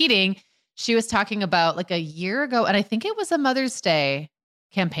 Katie Keating. She was talking about like a year ago, and I think it was a Mother's Day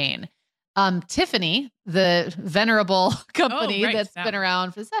campaign. Tiffany, the venerable company that's been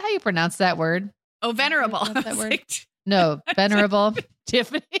around. Is that how you pronounce that word? Oh, venerable. That word? No, venerable.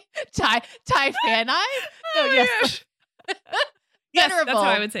 Tiffany. Ty Fan Eye? No, yes. Yes, that's how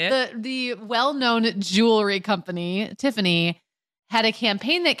I would say it. The well-known jewelry company, Tiffany, had a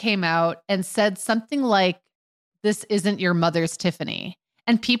campaign that came out and said something like, "This isn't your mother's Tiffany."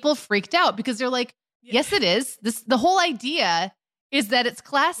 And people freaked out because they're like, yes, it is. The whole idea is that it's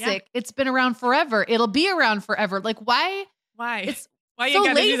classic. Yeah. It's been around forever. It'll be around forever. Like, why? It's why you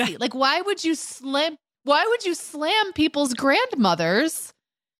so lazy. Do that? Like, why would you slam people's grandmothers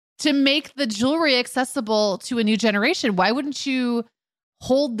to make the jewelry accessible to a new generation? Why wouldn't you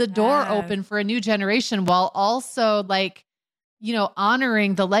hold the door open for a new generation while also like, you know,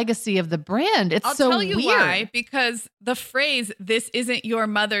 honoring the legacy of the brand? It's so weird. I'll tell you why, because the phrase, "this isn't your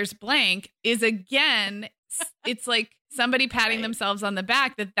mother's blank," is again, it's like somebody patting themselves on the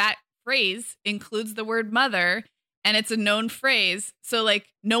back that phrase includes the word mother, and it's a known phrase. So like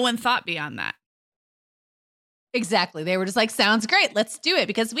no one thought beyond that. Exactly. They were just like, sounds great. Let's do it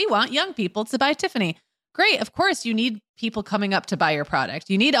because we want young people to buy Tiffany. Great. Of course, you need people coming up to buy your product.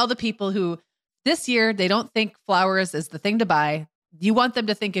 You need all the people who this year, they don't think flowers is the thing to buy. You want them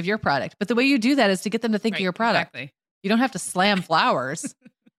to think of your product. But the way you do that is to get them to think of your product. Exactly. You don't have to slam flowers.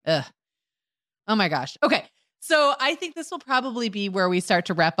 Ugh. Oh my gosh. Okay. So I think this will probably be where we start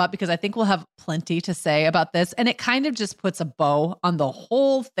to wrap up because I think we'll have plenty to say about this. And it kind of just puts a bow on the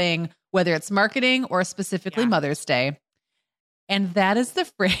whole thing, whether it's marketing or specifically Mother's Day. And that is the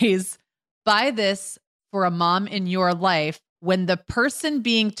phrase, "buy this for a mom in your life," when the person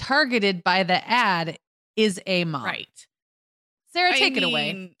being targeted by the ad is a mom. Right. Sarah, take it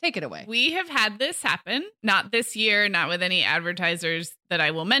away. Take it away. We have had this happen, not this year, not with any advertisers that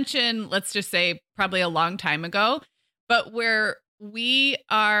I will mention. Let's just say probably a long time ago, but where we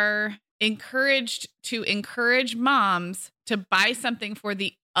are encouraged to encourage moms to buy something for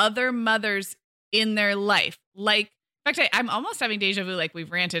the other mothers in their life. Like, in fact, I'm almost having deja vu. Like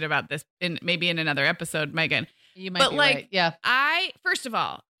we've ranted about this maybe in another episode, Megan. You might be right. Yeah. First of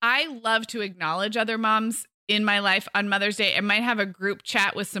all, I love to acknowledge other moms in my life on Mother's Day. I might have a group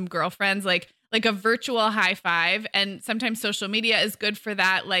chat with some girlfriends, like a virtual high five. And sometimes social media is good for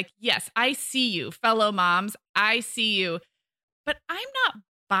that. Like, yes, I see you, fellow moms. I see you. But I'm not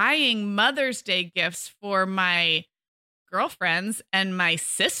buying Mother's Day gifts for my girlfriends and my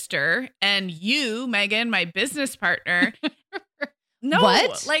sister and you, Megan, my business partner. No,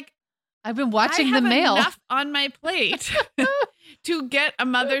 what? Like, I've been watching the mail. I have enough on my plate to get a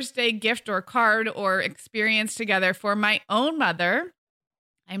Mother's Day gift or card or experience together for my own mother.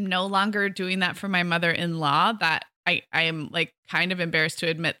 I'm no longer doing that for my mother-in-law. That I am like kind of embarrassed to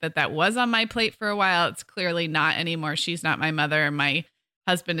admit that was on my plate for a while. It's clearly not anymore. She's not my mother. My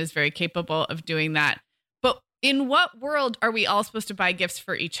husband is very capable of doing that. But in what world are we all supposed to buy gifts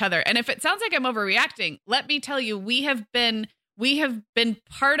for each other? And if it sounds like I'm overreacting, let me tell you, we have been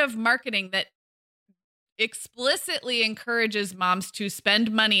part of marketing that explicitly encourages moms to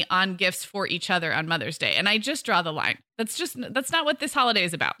spend money on gifts for each other on Mother's Day. And I just draw the line. That's not what this holiday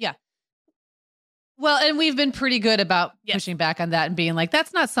is about. Yeah. Well, and we've been pretty good about pushing back on that and being like,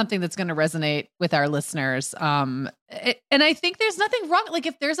 that's not something that's going to resonate with our listeners. And I think there's nothing wrong. Like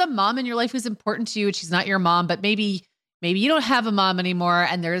if there's a mom in your life who's important to you and she's not your mom, but maybe you don't have a mom anymore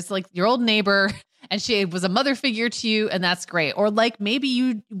and there's like your old neighbor and she was a mother figure to you and that's great. Or like maybe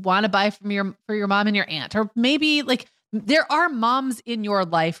you want to buy for your mom and your aunt, or maybe like there are moms in your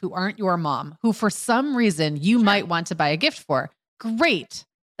life who aren't your mom, who for some reason you might want to buy a gift for. Great.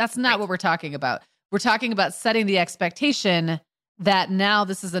 That's not what we're talking about. We're talking about setting the expectation that now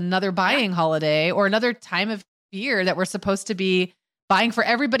this is another buying holiday or another time of year that we're supposed to be buying for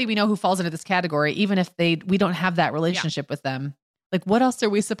everybody we know who falls into this category, even if we don't have that relationship with them. Like, what else are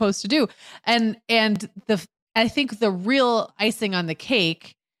we supposed to do? And I think the real icing on the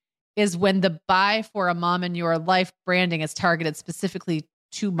cake is when the buy for a mom in your life branding is targeted specifically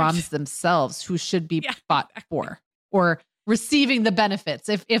to moms themselves who should be bought for or receiving the benefits.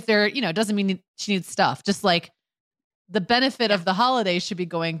 If they're, doesn't mean she needs stuff. Just like the benefit of the holiday should be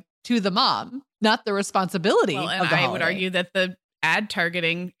going to the mom, not the responsibility of the holiday. I would argue that the ad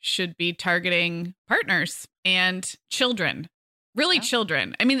targeting should be targeting partners and children. really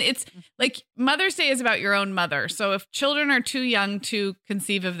children. I mean, it's like Mother's Day is about your own mother. So if children are too young to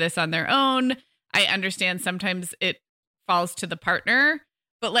conceive of this on their own, I understand sometimes it falls to the partner,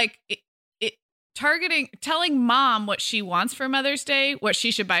 but like telling mom what she wants for Mother's Day, what she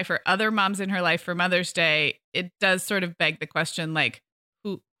should buy for other moms in her life for Mother's Day, it does sort of beg the question, like,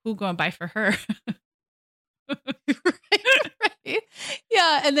 who go and buy for her? Right.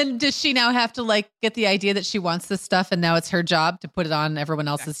 Yeah. And then does she now have to like get the idea that she wants this stuff and now it's her job to put it on everyone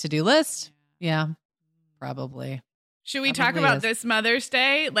else's to-do list? Yeah, probably. Should we talk about this Mother's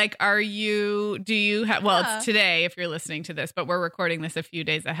Day? Like, do you have, well, it's today if you're listening to this, but we're recording this a few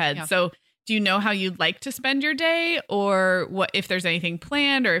days ahead. Yeah. So do you know how you'd like to spend your day, or what, if there's anything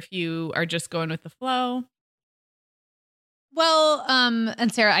planned, or if you are just going with the flow? Well,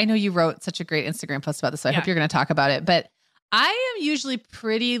 and Sarah, I know you wrote such a great Instagram post about this, so I hope you're going to talk about it, but I am usually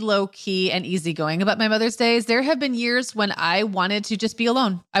pretty low key and easygoing about my Mother's Days. There have been years when I wanted to just be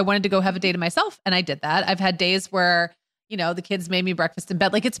alone. I wanted to go have a day to myself, and I did that. I've had days where, the kids made me breakfast in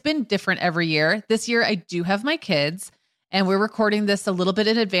bed. Like, it's been different every year. This year, I do have my kids, and we're recording this a little bit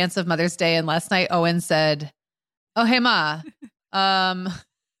in advance of Mother's Day. And last night, Owen said, "Oh, hey, Ma."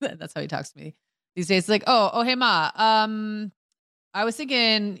 That's how he talks to me these days. Like, oh, hey, Ma. I was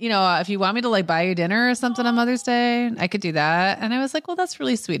thinking, if you want me to like buy you dinner or something on Mother's Day, I could do that. And I was like, well, that's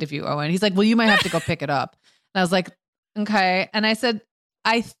really sweet of you, Owen. He's like, well, you might have to go pick it up. And I was like, okay. And I said,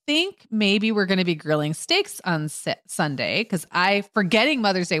 I think maybe we're going to be grilling steaks on Sunday, because I, forgetting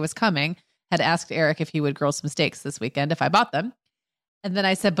Mother's Day was coming, had asked Eric if he would grill some steaks this weekend if I bought them. And then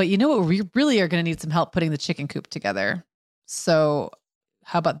I said, but you know what? We really are going to need some help putting the chicken coop together. So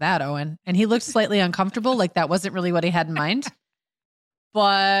how about that, Owen? And he looked slightly uncomfortable, like that wasn't really what he had in mind.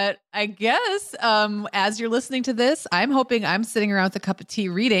 But I guess as you're listening to this, I'm hoping I'm sitting around with a cup of tea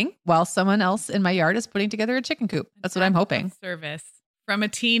reading while someone else in my yard is putting together a chicken coop. That's what I'm hoping. Service from a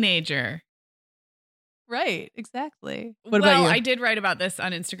teenager. Right, exactly. What about you? I did write about this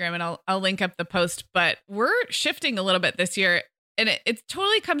on Instagram, and I'll link up the post, but we're shifting a little bit this year. And it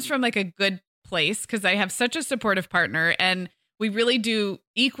totally comes from like a good place, because I have such a supportive partner, and we really do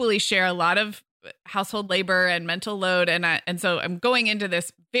equally share a lot of household labor and mental load. And so I'm going into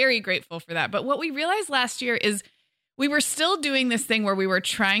this very grateful for that. But what we realized last year is we were still doing this thing where we were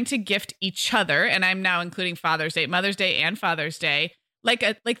trying to gift each other. And I'm now including Father's Day, Mother's Day, and Father's Day, like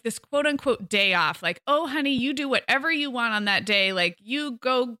this quote unquote day off. Like, oh, honey, you do whatever you want on that day. Like, you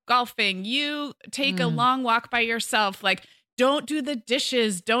go golfing, you take a long walk by yourself. Like, don't do the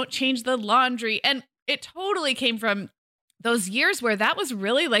dishes, don't change the laundry. And it totally came from those years where that was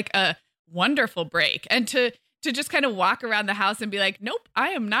really like a wonderful break, and to just kind of walk around the house and be like, nope, I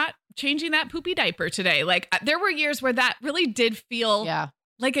am not changing that poopy diaper today. Like, there were years where that really did feel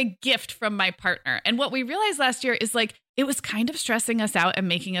like a gift from my partner. And what we realized last year is like, it was kind of stressing us out and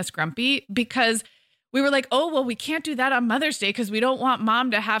making us grumpy, because we were like, oh, well, we can't do that on Mother's Day because we don't want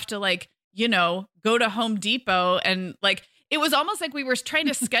mom to have to like, go to Home Depot. And like, it was almost like we were trying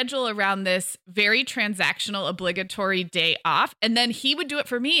to schedule around this very transactional, obligatory day off. And then he would do it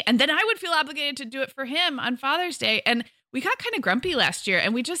for me, and then I would feel obligated to do it for him on Father's Day. And we got kind of grumpy last year,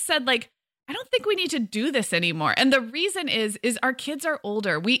 and we just said, like, I don't think we need to do this anymore. And the reason is our kids are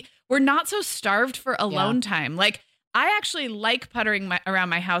older. We're not so starved for alone time. Like, I actually like puttering around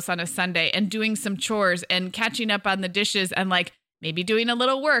my house on a Sunday and doing some chores and catching up on the dishes and like maybe doing a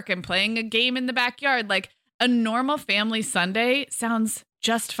little work and playing a game in the backyard. Like, a normal family Sunday sounds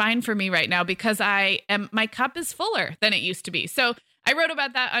just fine for me right now, because my cup is fuller than it used to be. So I wrote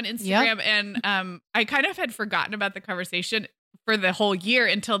about that on Instagram, and I kind of had forgotten about the conversation for the whole year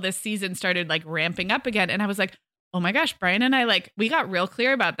until this season started like ramping up again. And I was like, oh my gosh, Brian and I, we got real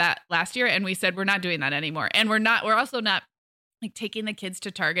clear about that last year, and we said, we're not doing that anymore. And we're also not like taking the kids to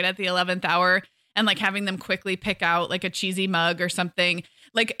Target at the 11th hour and like having them quickly pick out like a cheesy mug or something.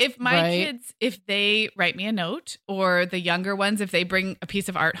 Like, if my kids, if they write me a note, or the younger ones, if they bring a piece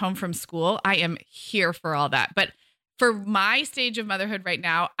of art home from school, I am here for all that. But for my stage of motherhood right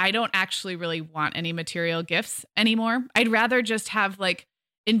now, I don't actually really want any material gifts anymore. I'd rather just have like,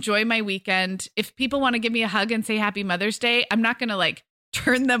 enjoy my weekend. If people want to give me a hug and say Happy Mother's Day, I'm not going to like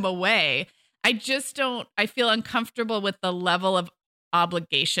turn them away. I feel uncomfortable with the level of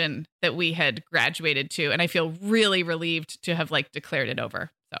obligation that we had graduated to. And I feel really relieved to have like declared it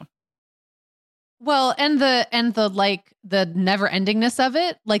over. So. Well, and the like the never endingness of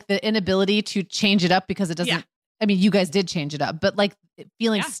it, like the inability to change it up because it doesn't, I mean, you guys did change it up, but like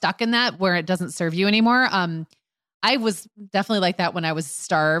feeling stuck in that where it doesn't serve you anymore. I was definitely like that when I was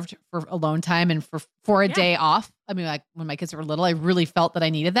starved for alone time and for a day off. I mean, like when my kids were little, I really felt that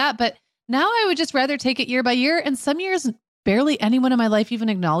I needed that, but now I would just rather take it year by year. And some years barely anyone in my life even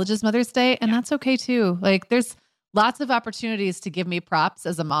acknowledges Mother's Day, and that's okay too. Like there's lots of opportunities to give me props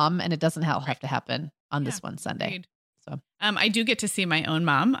as a mom, and it doesn't have to happen on this one Sunday. Agreed. So I do get to see my own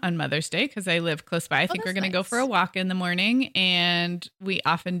mom on Mother's Day because I live close by. I think we're going to go for a walk in the morning, and we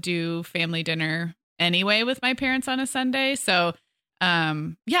often do family dinner anyway with my parents on a Sunday. So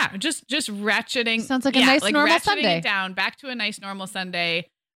just ratcheting. Sounds like a nice normal Sunday. It down back to a nice normal Sunday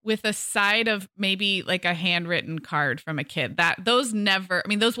with a side of maybe like a handwritten card from a kid. Those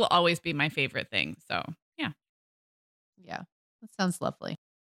will always be my favorite thing. So yeah, that sounds lovely.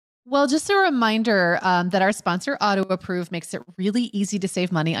 Well, just a reminder that our sponsor, Auto Approve, makes it really easy to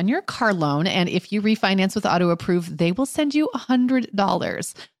save money on your car loan. And if you refinance with Auto Approve, they will send you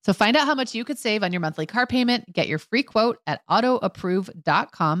 $100. So find out how much you could save on your monthly car payment. Get your free quote at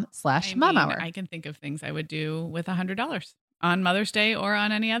autoapprove.com/momhour. I can think of things I would do with $100 on Mother's Day or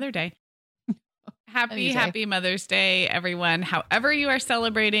on any other day. Happy Mother's Day, everyone. However you are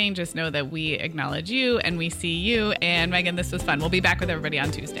celebrating, just know that we acknowledge you and we see you. And Megan, this was fun. We'll be back with everybody on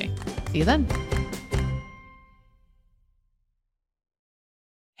Tuesday. See you then.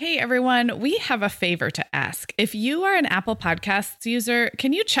 Hey, everyone. We have a favor to ask. If you are an Apple Podcasts user,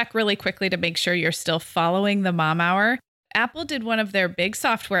 can you check really quickly to make sure you're still following the Mom Hour? Apple did one of their big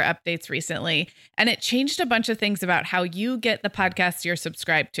software updates recently, and it changed a bunch of things about how you get the podcasts you're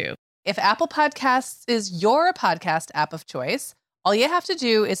subscribed to. If Apple Podcasts is your podcast app of choice, all you have to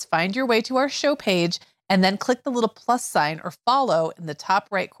do is find your way to our show page and then click the little plus sign or follow in the top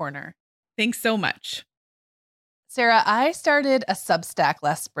right corner. Thanks so much. Sarah, I started a Substack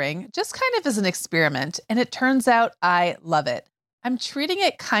last spring, just kind of as an experiment, and it turns out I love it. I'm treating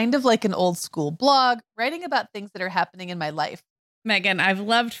it kind of like an old school blog, writing about things that are happening in my life. Megan, I've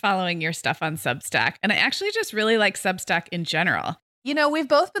loved following your stuff on Substack, and I actually just really like Substack in general. You know, we've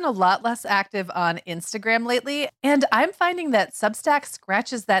both been a lot less active on Instagram lately, and I'm finding that Substack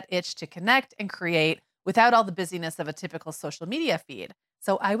scratches that itch to connect and create without all the busyness of a typical social media feed.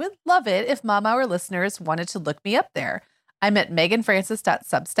 So I would love it if Mom Hour listeners wanted to look me up there. I'm at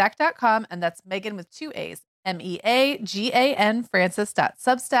meganfrancis.substack.com, and that's Megan with 2 A's, MEAGAN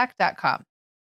Francis.substack.com.